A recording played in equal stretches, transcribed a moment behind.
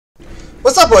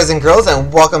What's up, boys and girls,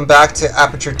 and welcome back to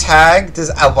Aperture Tag. This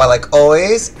is AppleByte like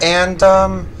always, and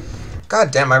god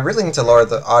damn, I really need to lower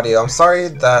the audio. I'm sorry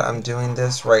that I'm doing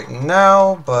this right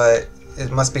now, but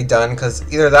it must be done because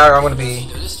either that or I'm gonna be.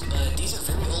 Noticed, these are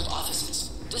very old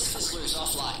offices. This Fizzler is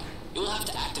offline. You will have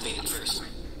to activate it first.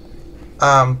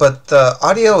 But the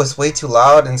audio is way too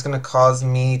loud, and it's gonna cause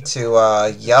me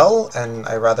to yell, and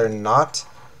I'd rather not.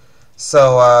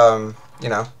 So you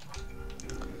know.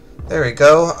 There we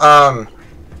go.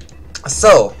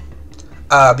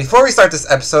 Before we start this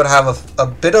episode, I have a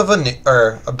bit of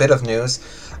news.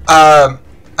 I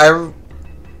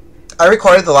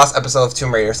recorded the last episode of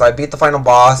Tomb Raider, so I beat the final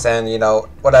boss, and you know,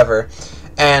 whatever.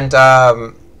 And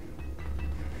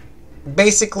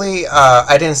basically,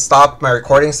 I didn't stop my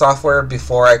recording software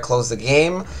before I closed the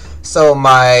game, so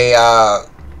my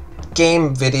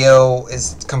game video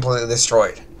is completely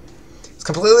destroyed. It's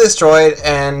completely destroyed,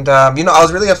 and you know, I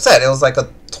was really upset. It was like a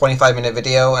 25-minute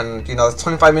video, and you know, it's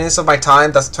 25 minutes of my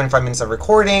time. That's 25 minutes of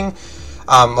recording,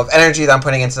 of energy that I'm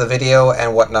putting into the video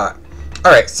and whatnot.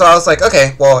 Alright, so I was like,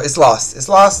 okay, well, it's lost. It's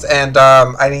lost, and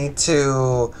I need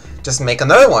to just make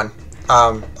another one.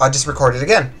 I'll just record it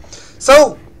again.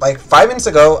 So, like 5 minutes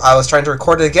ago, I was trying to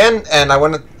record it again, and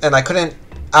I couldn't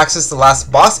access the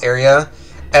last boss area.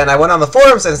 And I went on the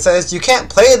forums and it says you can't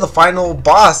play the final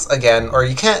boss again, or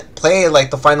you can't play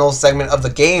like the final segment of the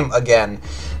game again,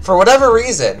 for whatever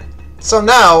reason. So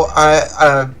now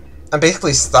I'm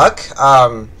basically stuck.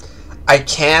 I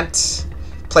can't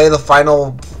play the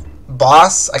final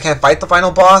boss. I can't fight the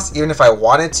final boss even if I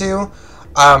wanted to.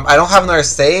 I don't have another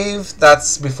save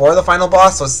that's before the final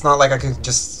boss, so it's not like I could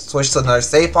just switch to another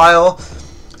save file.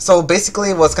 So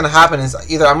basically what's gonna happen is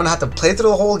either I'm gonna have to play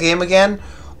through the whole game again,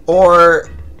 or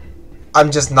I'm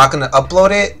just not going to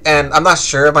upload it, and I'm not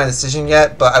sure of my decision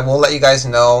yet, but I will let you guys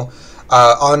know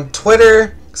on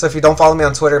Twitter. So if you don't follow me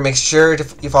on Twitter, make sure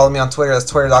you follow me on Twitter. That's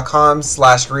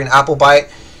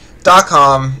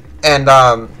twitter.com/greenapplebyte.com, and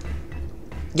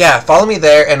yeah, follow me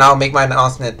there, and I'll make my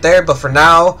announcement there. But for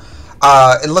now,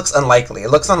 it looks unlikely. It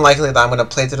looks unlikely that I'm going to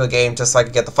play through the game just so I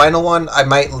can get the final one. I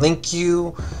might link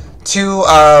you to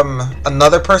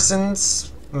another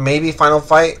person's maybe final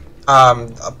fight.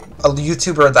 A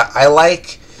YouTuber that I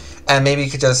like, and maybe you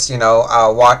could just, you know,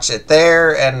 watch it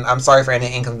there. And I'm sorry for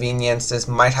any inconvenience this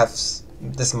might have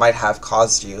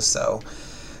caused you. So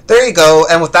there you go.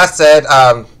 And with that said,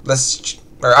 I'm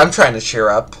trying to cheer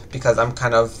up because I'm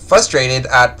kind of frustrated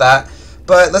at that.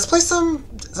 But let's play some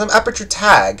Aperture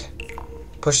Tag.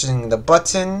 Pushing the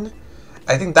button.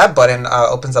 I think that button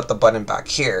opens up the button back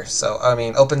here. So I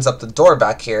mean, opens up the door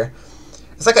back here.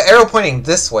 It's like an arrow pointing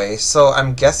this way, so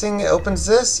I'm guessing it opens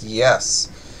this? Yes.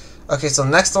 Okay, so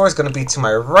next door is going to be to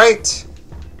my right.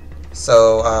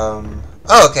 So, oh,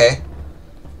 okay.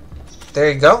 There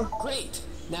you go. Great!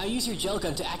 Now use your gel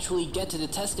gun to actually get to the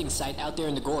testing site out there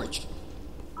in the gorge.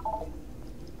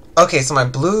 Okay, so my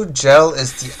blue gel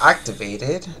is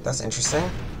deactivated. That's interesting.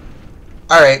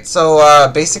 Alright, so,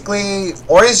 basically,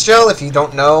 orange gel, if you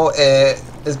don't know, it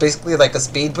is basically like a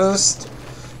speed boost.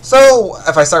 So,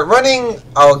 if I start running,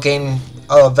 I'll gain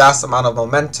a vast amount of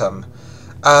momentum.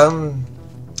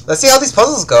 Let's see how these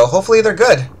puzzles go. Hopefully they're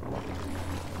good.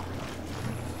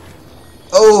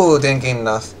 Oh, didn't gain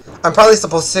enough. I'm probably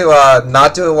supposed to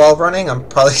not do it while running. I'm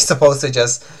probably supposed to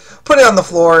just put it on the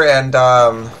floor and,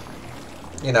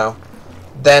 you know,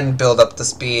 then build up the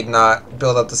speed, not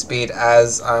build up the speed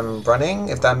as I'm running,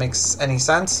 if that makes any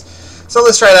sense. So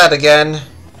let's try that again.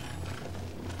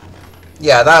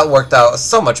 Yeah, that worked out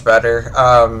so much better.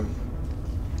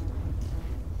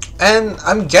 And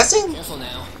I'm guessing. Careful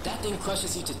now. That thing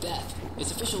crushes you to death. Its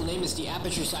official name is the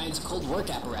Aperture Science Cold Work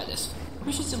Apparatus.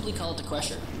 We should simply call it the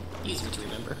Crusher. Easier to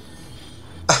remember.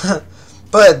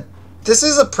 But this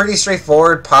is a pretty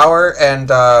straightforward power, and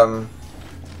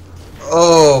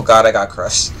oh god, I got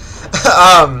crushed.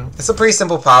 It's a pretty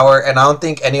simple power, and I don't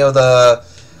think any of the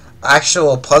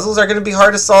actual puzzles are going to be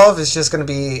hard to solve. It's just going to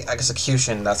be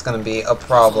execution that's going to be a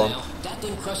problem. That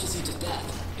thing crushes you to death.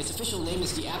 Its official name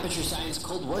is the Aperture Science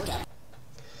Cold Work App.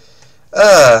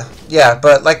 Yeah,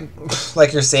 but like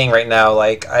you're seeing right now,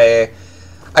 like I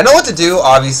know what to do.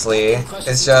 Obviously,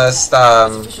 it's just Its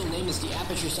official name is the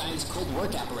Aperture Science Cold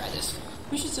Work Apparatus.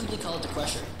 We should simply call it the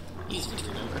Crusher. Easier to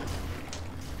remember.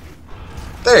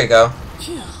 There you go.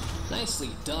 Phew, nicely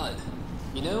done.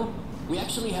 You know, we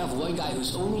actually have one guy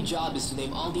whose only job is to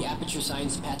name all the Aperture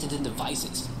Science patented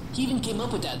devices. He even came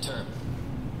up with that term.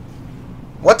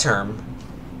 What term?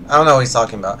 I don't know what he's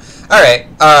talking about. Alright,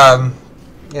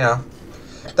 you know,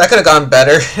 that could have gone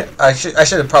better. I should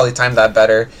have probably timed that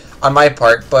better on my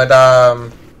part, but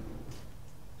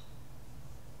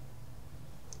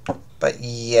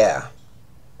yeah.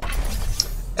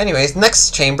 Anyways,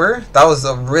 next chamber. That was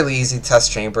a really easy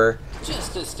test chamber.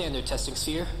 Just a standard testing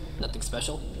sphere. Nothing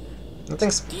special.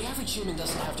 Nothing's... The average human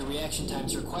doesn't have the reaction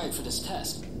times required for this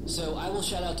test, so I will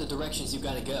shout out the directions you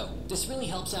gotta go. This really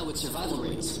helps out with survival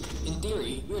rates. In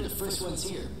theory, you're the first ones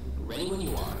here. Ready when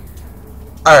you are.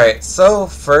 Alright, so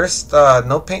first,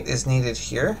 no paint is needed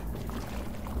here.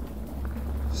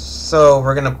 So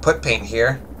we're gonna put paint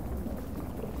here.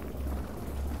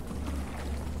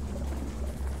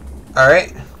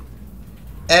 Alright.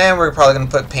 And we're probably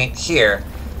gonna put paint here.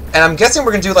 And I'm guessing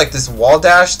we're gonna do like this wall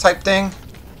dash type thing. Are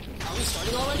we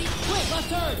starting already? Quick, left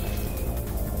turn!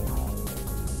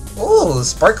 Ooh,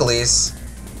 sparklies.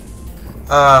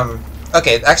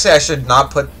 Okay, actually I should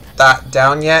not put that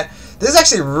down yet. This is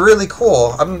actually really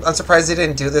cool. I'm surprised they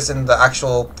didn't do this in the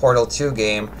actual Portal 2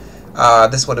 game.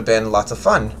 This would have been lots of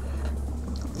fun.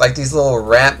 Like these little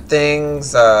ramp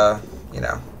things, you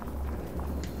know.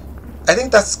 I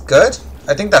think that's good.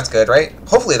 I think that's good, right?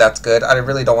 Hopefully that's good. I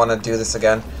really don't want to do this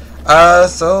again.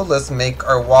 So let's make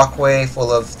our walkway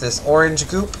full of this orange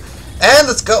goop. And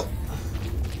let's go!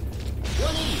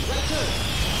 180, right turn!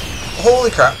 Holy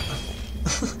crap.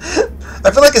 I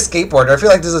feel like a skateboarder. I feel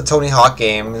like this is a Tony Hawk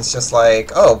game. It's just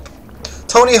like, oh,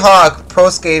 Tony Hawk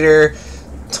Pro Skater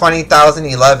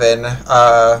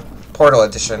 2011 Portal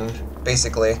Edition,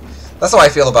 basically. That's how I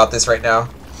feel about this right now.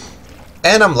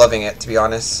 And I'm loving it, to be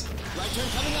honest. Right turn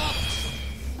coming up!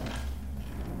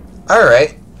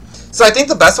 Alright. So I think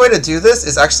the best way to do this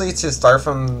is actually to start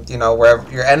from, you know, wherever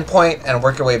your endpoint and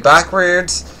work your way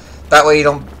backwards. That way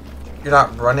you're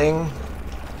not running.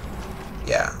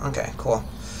 Yeah, okay, cool.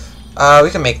 We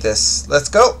can make this. Let's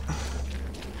go.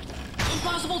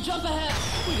 Impossible jump ahead!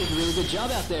 We did a really good job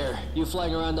out there. You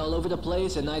flying around all over the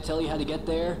place and I tell you how to get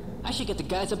there. I should get the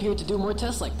guys up here to do more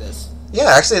tests like this.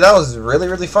 Yeah, actually that was really,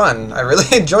 really fun. I really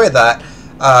enjoyed that.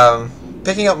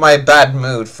 Picking up my bad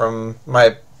mood from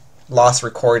my lost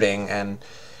recording and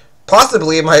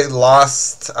possibly my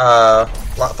lost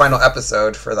final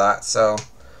episode for that, so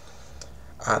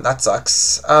that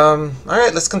sucks.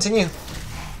 Alright, let's continue.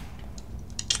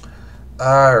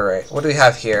 Alright, what do we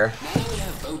have here? Now that we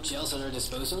have both gels at our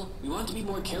disposal, we want to be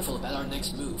more careful about our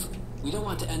next move. We don't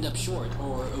want to end up short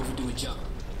or overdo a jump.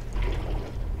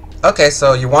 Okay,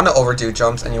 so you want to overdo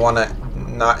jumps and you want to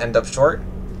not end up short?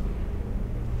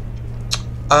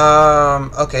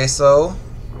 Okay, so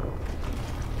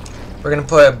we're gonna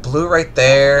put blue right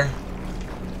there.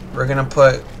 We're gonna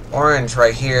put orange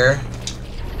right here.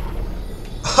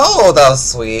 Oh, that was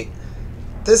sweet.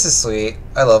 This is sweet.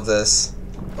 I love this.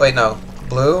 Wait, no.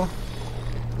 Blue.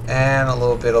 And a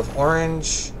little bit of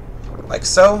orange. Like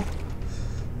so.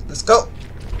 Let's go.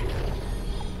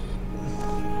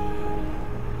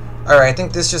 Alright, I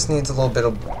think this just needs a little bit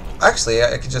of... Actually,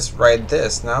 I could just ride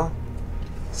this, no?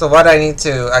 So why do I need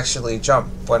to actually jump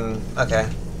when... Okay.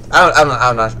 I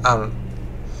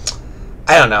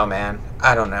don't know, man.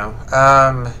 I don't know.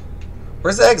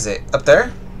 Where's the exit? Up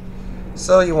there?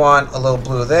 So you want a little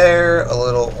blue there, a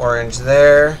little orange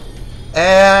there,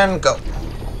 and go.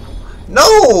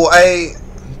 No! I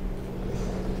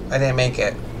didn't make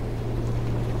it.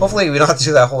 Hopefully we don't have to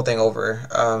do that whole thing over.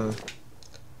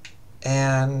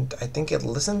 And I think it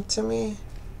listened to me?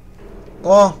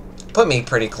 Well, put me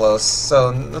pretty close,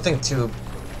 so nothing too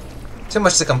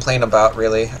much to complain about,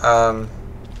 really.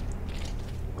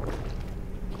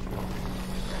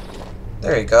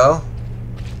 There you go.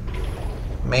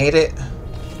 Made it.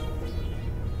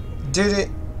 Did it.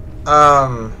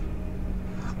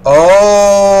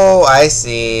 Oh, I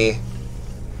see.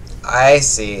 I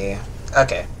see.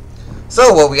 Okay.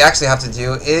 So what we actually have to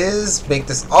do is make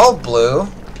this all blue.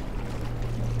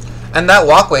 And that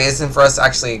walkway isn't for us to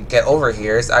actually get over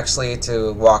here. It's actually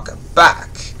to walk back.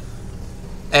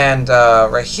 And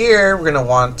right here, we're going to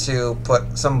want to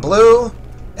put some blue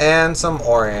and some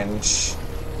orange.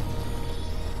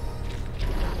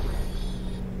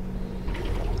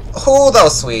 Oh, that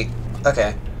was sweet.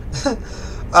 Okay.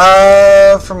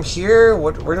 From here,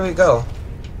 where do we go?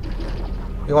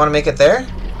 We want to make it there?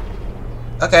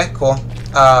 Okay, cool.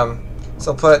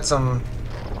 So put some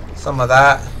of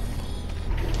that.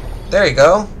 There you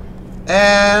go.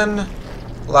 And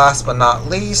last but not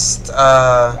least,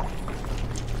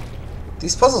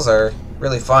 these puzzles are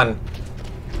really fun.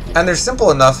 And they're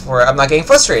simple enough where I'm not getting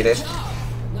frustrated.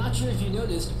 Not sure if you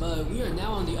noticed, but we are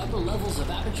now on the upper levels of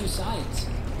Aperture Science.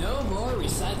 No more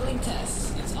recycling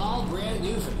tests. It's all brand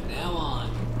new from now on.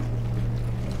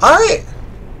 Alright.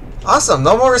 Awesome.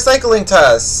 No more recycling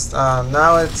tests.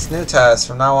 Now it's new tests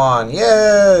from now on.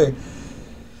 Yay!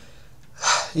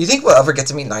 You think we'll ever get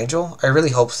to meet Nigel? I really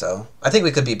hope so. I think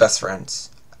we could be best friends.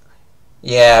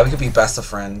 Yeah, we could be best of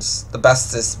friends. The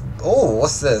bestest. Oh,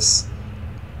 what's this?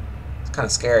 It's kind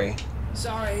of scary.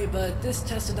 Sorry, but this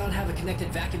test did not have a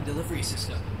connected vacuum delivery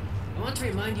system. I want to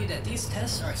remind you that these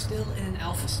tests are still in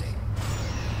alpha state.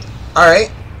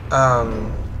 Alright.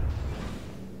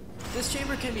 This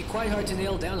chamber can be quite hard to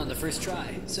nail down on the first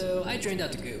try, so I drained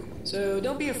out the goo. So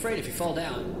don't be afraid if you fall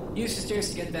down. Use the stairs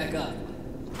to get back up.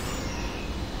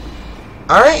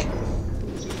 Alright.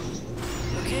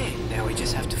 Okay, now we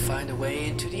just have to find a way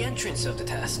into the entrance of the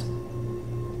test.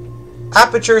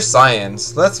 Aperture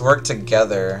science. Let's work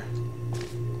together.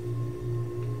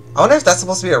 I wonder if that's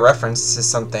supposed to be a reference to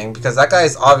something, because that guy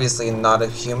is obviously not a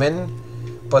human,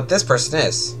 but this person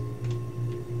is.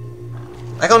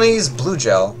 I can only use blue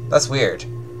gel. That's weird.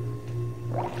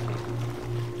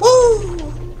 Woo!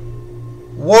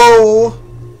 Whoa!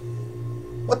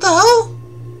 What the hell?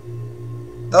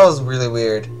 That was really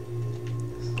weird.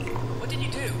 What did you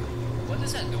do? What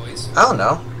is that noise? I don't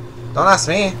know. Don't ask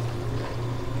me.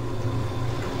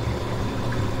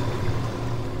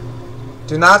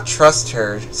 Do not trust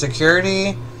her.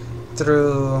 Security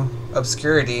through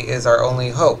obscurity is our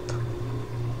only hope.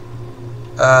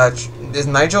 Is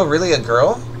Nigel really a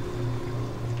girl?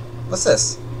 What's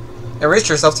this? Enrich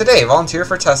yourself today. Volunteer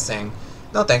for testing.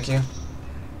 No, thank you.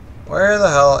 Where the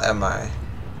hell am I?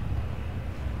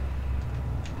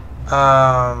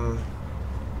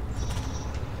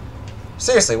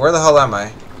 Seriously, where the hell am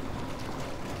I?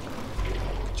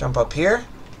 Jump up here?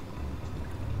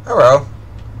 Hello.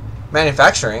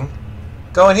 Manufacturing?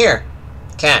 Go in here.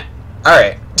 Can't.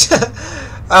 Alright.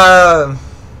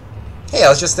 Hey, I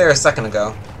was just there a second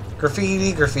ago.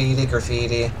 Graffiti, graffiti,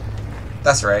 graffiti.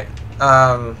 That's right.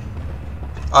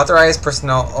 Authorized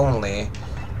personnel only.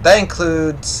 That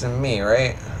includes me,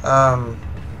 right?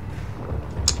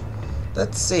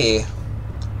 Let's see.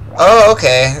 Oh,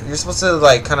 okay. You're supposed to,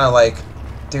 like, kind of, like,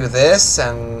 do this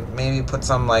and maybe put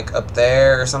some, like, up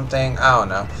there or something. I don't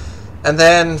know. And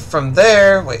then from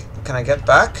there... Wait, can I get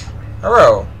back?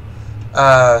 Hello.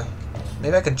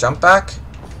 Maybe I could jump back?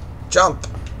 Jump!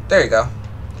 There you go.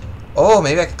 Oh,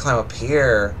 maybe I could climb up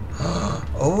here.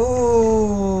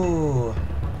 Oh!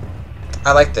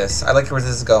 I like this. I like where this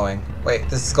is going. Wait,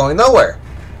 this is going nowhere!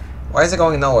 Why is it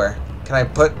going nowhere? Can I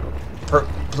put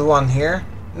blue on here?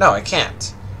 No, I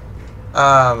can't.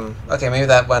 Okay, maybe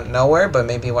that went nowhere, but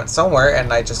maybe it went somewhere,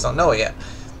 and I just don't know it yet.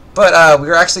 But, we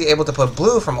were actually able to put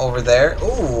blue from over there.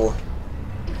 Ooh!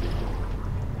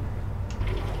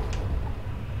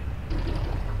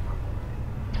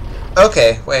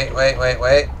 Okay, wait.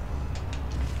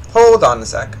 Hold on a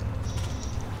sec.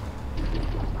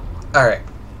 Alright.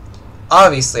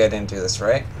 Obviously I didn't do this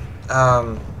right.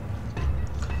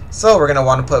 So we're gonna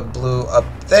want to put blue up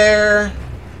there.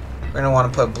 We're gonna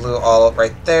want to put blue all up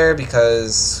right there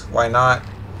because why not?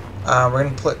 We're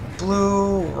gonna put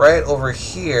blue right over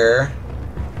here.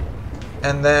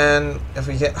 And then if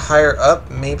we get higher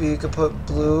up, maybe we could put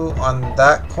blue on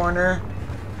that corner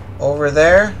over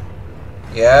there.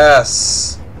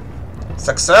 Yes!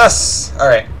 Success!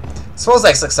 Alright. Smells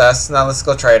like success. Now let's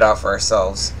go try it out for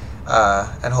ourselves.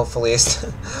 And hopefully it's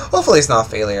hopefully it's not a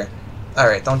failure.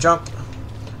 Alright, don't jump.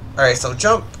 Alright, so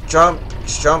jump, jump,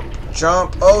 jump,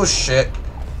 jump. Oh shit.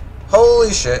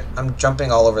 Holy shit. I'm jumping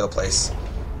all over the place.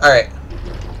 Alright.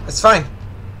 It's fine.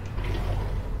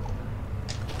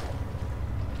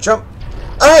 Jump.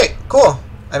 Alright, cool.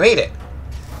 I made it.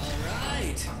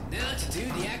 Alright, now to do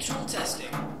the actual testing.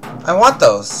 I want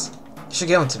those. You should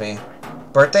give them to me.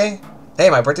 Birthday? Hey,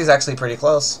 my birthday's actually pretty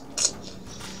close.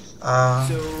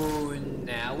 So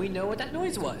now we know what that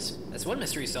noise was. That's one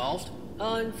mystery solved.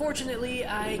 Unfortunately,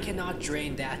 I cannot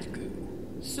drain that goo.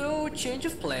 So change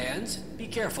of plans. Be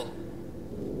careful.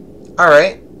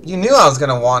 Alright. You knew I was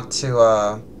gonna want to,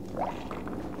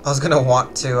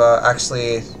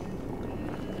 actually,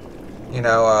 you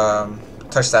know,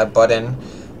 touch that button.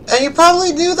 And you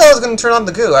probably knew that I was gonna turn on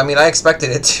the goo. I mean, I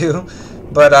expected it to.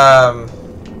 But,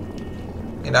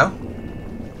 you know.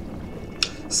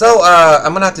 So,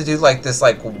 I'm gonna have to do, like, this,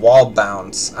 like, wall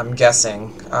bounce, I'm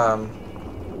guessing.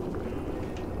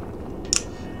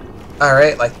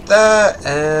 Alright, like that,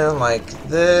 and like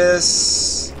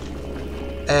this.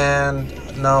 And,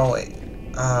 no, wait.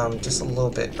 Just a little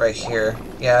bit right here.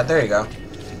 Yeah, there you go.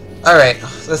 Alright,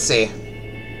 let's see.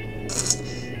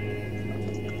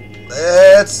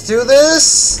 Let's do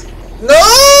this!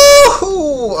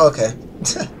 No! Okay.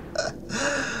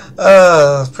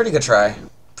 Pretty good try.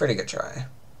 Pretty good try.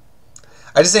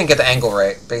 I just didn't get the angle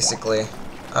right, basically.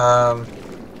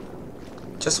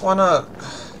 Just wanna...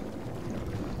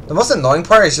 The most annoying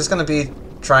part is just gonna be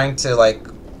trying to, like,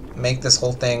 make this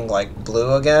whole thing, like,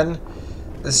 blue again.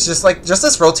 It's just like, just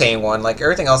this rotating one. Like,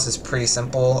 everything else is pretty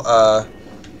simple.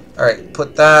 Alright,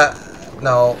 put that,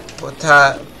 no, put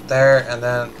that there, and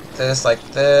then this like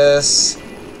this.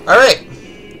 Alright.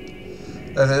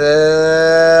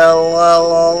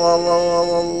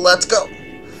 Let's go.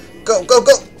 Go, go,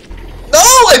 go. No,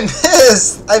 I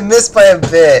missed! I missed by a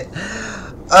bit.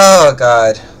 Oh,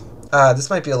 God. This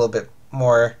might be a little bit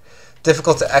more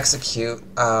difficult to execute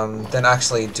than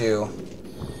actually do.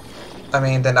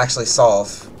 Than actually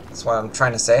solve. That's what I'm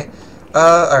trying to say.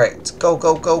 Alright. Go,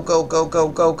 go, go, go, go, go,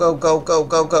 go, go, go, go,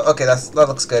 go, go. Okay, that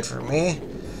looks good for me.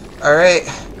 Alright.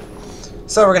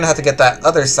 So we're gonna have to get that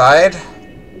other side.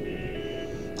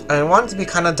 I want it to be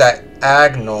kind of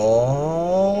diagonal.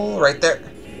 Right there.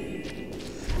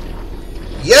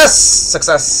 Yes!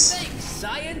 Success! Thanks,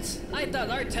 science! I thought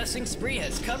our testing spree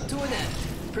has come to an end.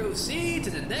 Proceed to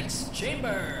the next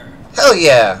chamber. Hell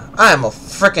yeah! I am a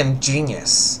frickin'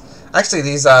 genius. Actually,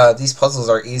 these puzzles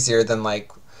are easier than,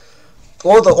 like...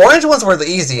 Well, the orange ones were the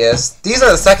easiest. These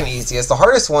are the second easiest. The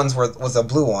hardest ones was the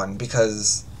blue one,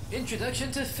 because...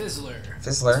 Introduction to Fizzler. Fizzler?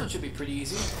 This one should be pretty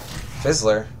easy.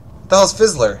 Fizzler? What the hell's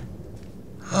Fizzler?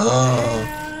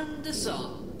 And the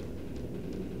song.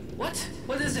 What?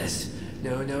 What is this?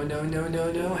 No, no, no, no,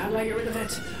 no, no. How do I get rid of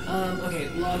it? Okay,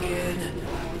 login,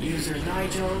 user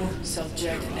Nigel,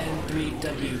 subject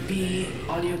N3WB,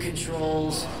 audio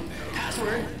controls,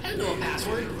 password. I don't know a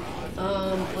password.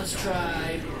 Let's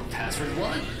try password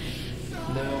 1.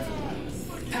 No.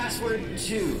 Password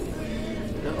 2.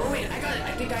 No, oh wait, I got it.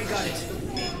 I think I got it.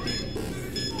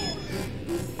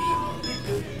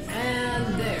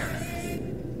 And there.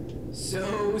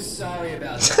 So sorry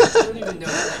about that. I don't even know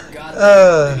how I got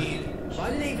that. I mean,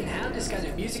 why do they even have this kind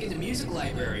of music in the music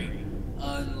library?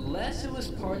 Unless it was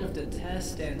part of the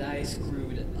test and I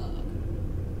screwed up.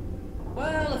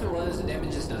 Well, if it was, the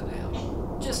damage is done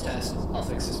now. Just test. I'll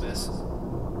fix this mess.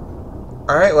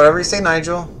 Alright, whatever you say,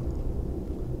 Nigel.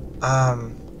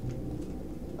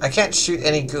 I can't shoot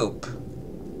any goop.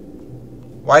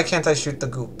 Why can't I shoot the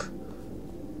goop?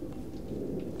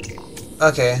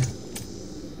 Okay.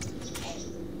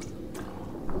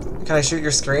 Can I shoot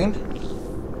your screen?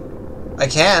 I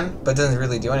can, but it doesn't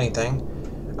really do anything.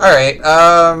 Alright,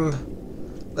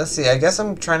 let's see, I guess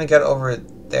I'm trying to get over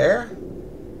there.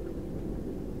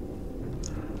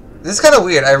 This is kind of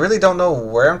weird. I really don't know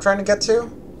where I'm trying to get to.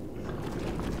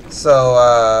 So,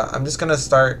 I'm just gonna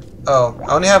start... Oh,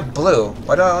 I only have blue.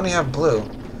 Why do I only have blue?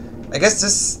 I guess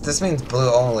this means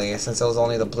blue only, since it was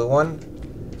only the blue one.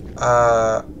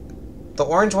 The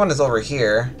orange one is over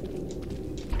here.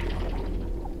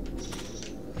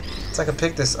 So I can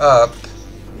pick this up.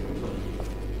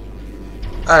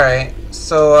 Alright,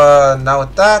 so, now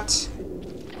with that...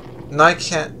 Now I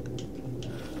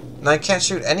can't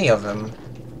shoot any of them.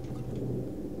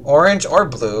 Orange or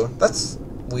blue. That's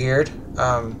weird.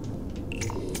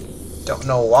 Don't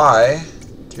know why,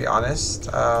 to be honest.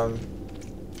 Alright.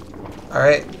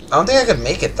 I don't think I could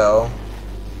make it, though.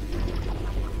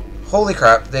 Holy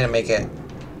crap, they didn't make it.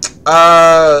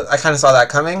 I kind of saw that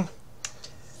coming.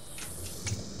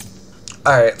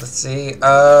 Alright, let's see.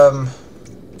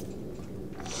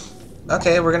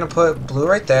 Okay, we're gonna put blue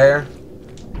right there.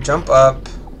 Jump up.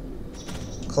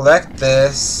 Collect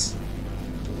this.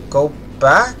 Go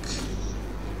back.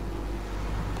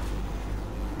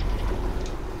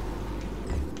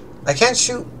 I can't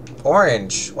shoot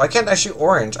orange. Why can't I shoot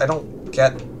orange? I don't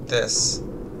get this.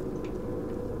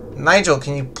 Nigel,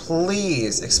 can you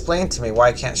please explain to me why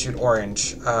I can't shoot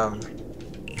orange?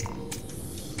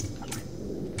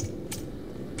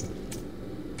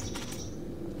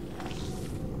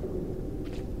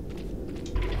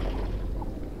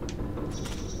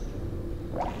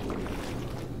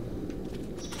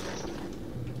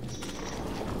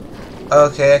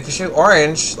 Okay, I can shoot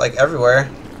orange, like, everywhere.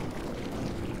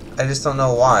 I just don't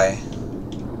know why.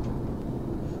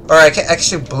 Or I can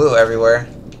shoot blue everywhere.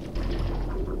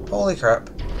 Holy crap.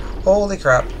 Holy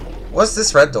crap. What's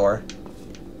this red door?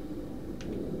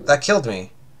 That killed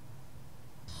me.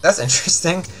 That's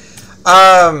interesting.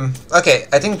 Okay,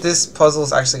 I think this puzzle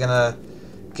is actually gonna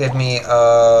give me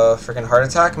a freaking heart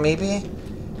attack, maybe?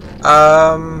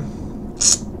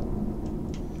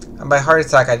 And by heart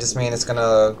attack, I just mean it's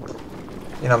gonna,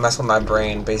 you know, mess with my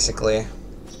brain, basically.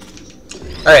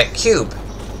 Alright, cube.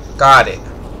 Got it.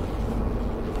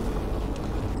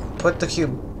 Put the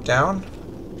cube down.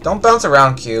 Don't bounce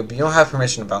around, cube. You don't have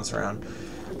permission to bounce around.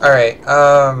 Alright,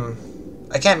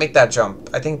 I can't make that jump.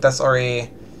 I think that's already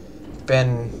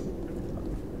been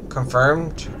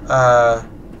confirmed. I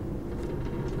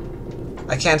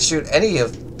can't shoot any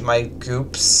of my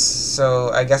goops, so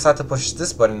I guess I have to push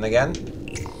this button again.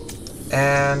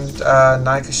 And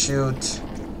now I can shoot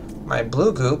my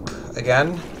blue goop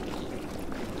again.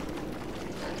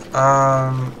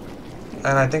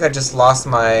 And I think I just lost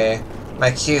my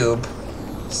cube.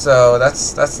 So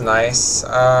that's nice.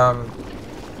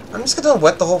 I'm just gonna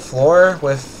wet the whole floor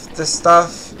with this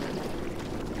stuff.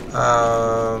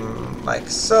 Like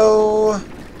so.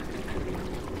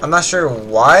 I'm not sure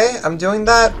why I'm doing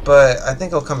that, but I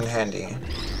think it'll come in handy.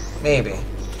 Maybe.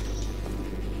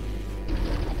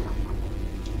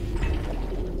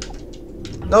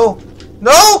 No!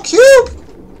 No! Cube!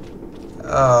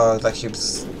 Oh, that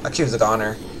cube's a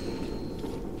goner.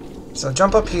 So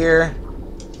jump up here.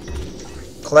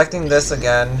 Collecting this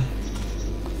again.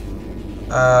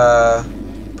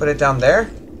 Put it down there.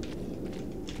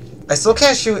 I still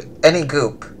can't shoot any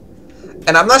goop.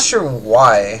 And I'm not sure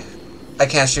why I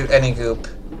can't shoot any goop.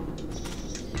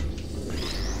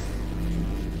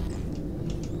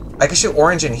 I can shoot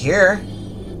orange in here.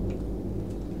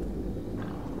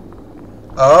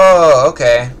 Oh,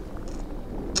 okay.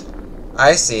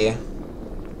 I see.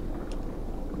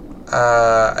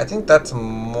 I think that's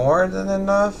more than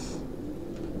enough.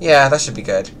 Yeah, that should be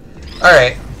good.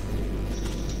 Alright.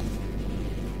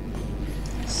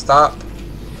 Stop.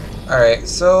 Alright,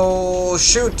 so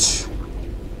shoot.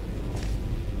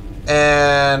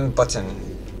 And button.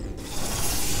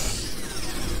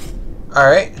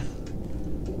 Alright.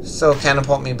 So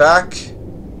catapult me back.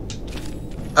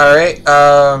 Alright,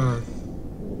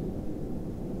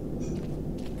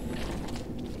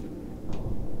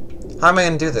 how am I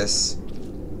gonna do this?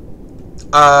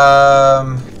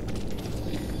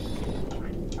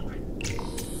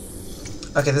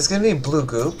 Okay, this is gonna be blue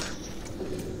goop.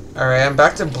 Alright, I'm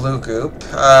back to blue goop.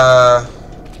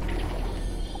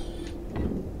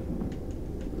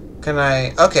 Can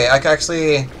I... Okay, I can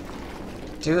actually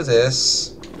do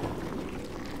this.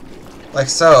 Like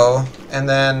so. And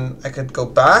then I could go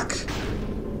back.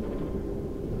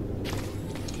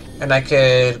 And I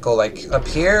could go like up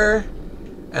here.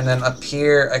 And then up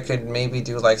here, I could maybe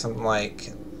do like something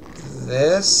like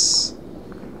this.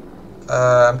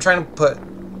 I'm trying to put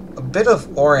a bit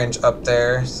of orange up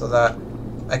there so that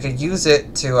I could use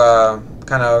it to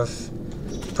kind of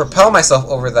propel myself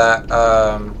over that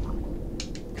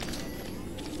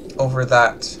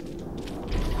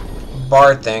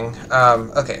bar thing.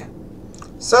 Okay,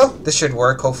 so this should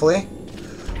work hopefully.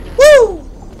 Woo!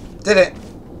 Did it?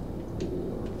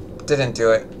 Didn't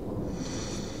do it.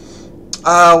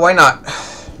 Why not?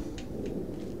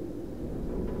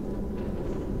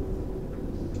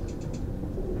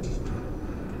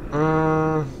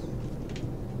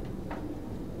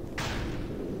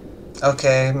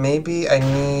 Okay, maybe I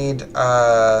need,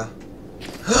 Whoa,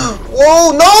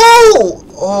 no!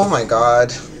 Oh my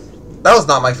god. That was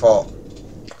not my fault.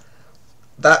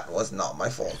 That was not my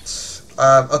fault.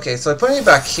 Okay, so I'm putting it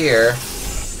back here.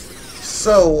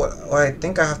 So, what I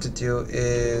think I have to do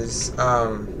is,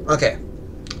 okay.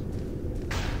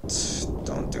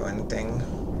 Don't do anything.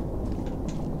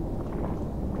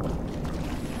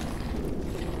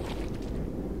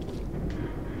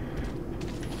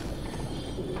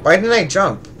 Why didn't I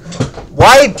jump?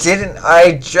 Why didn't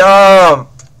I jump?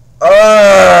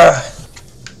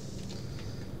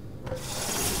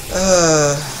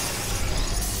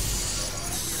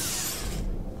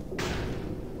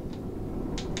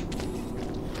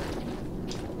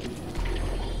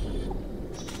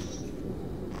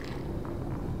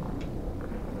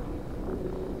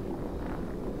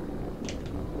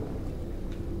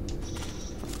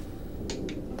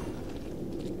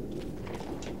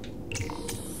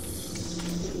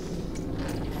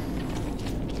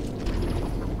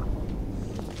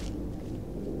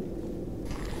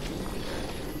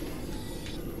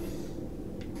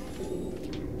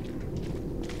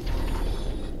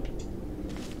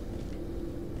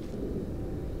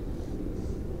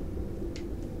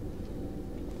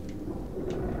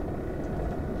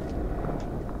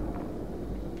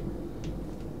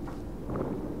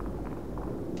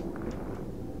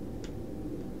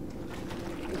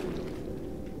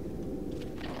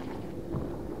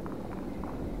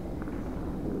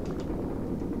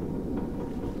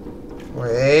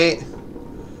 Wait.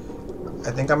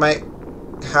 I think I might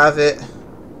have it.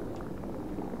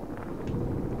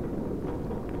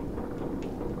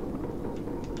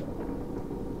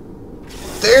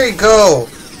 There you go!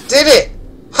 Did it!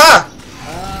 Ha!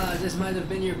 This might have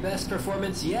been your best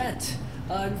performance yet.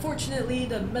 Unfortunately,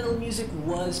 the metal music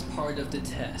was part of the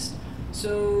test.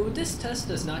 So this test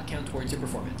does not count towards your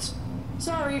performance.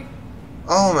 Sorry.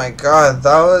 Oh my god,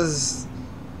 that was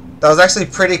actually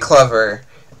pretty clever.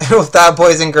 And with that,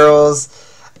 boys and girls,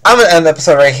 I'm gonna end the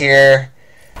episode right here.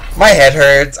 My head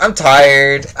hurts. I'm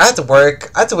tired. I have to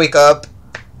work. I have to wake up.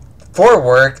 for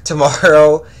work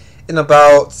tomorrow in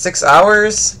about 6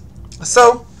 hours.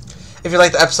 So, if you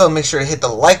like the episode, make sure to hit the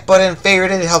like button,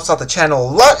 favorite it. It helps out the channel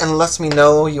a lot and lets me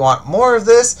know you want more of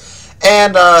this.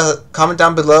 And comment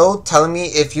down below telling me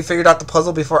if you figured out the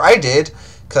puzzle before I did,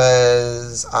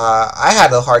 because I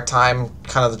had a hard time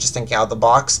kind of just thinking out of the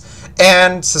box.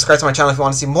 And subscribe to my channel if you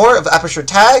want to see more of Aperture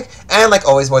Tag. And like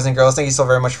always, boys and girls, thank you so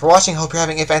very much for watching. Hope you're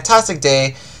having a fantastic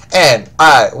day. And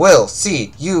I will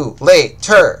see you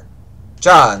later.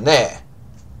 Johnny.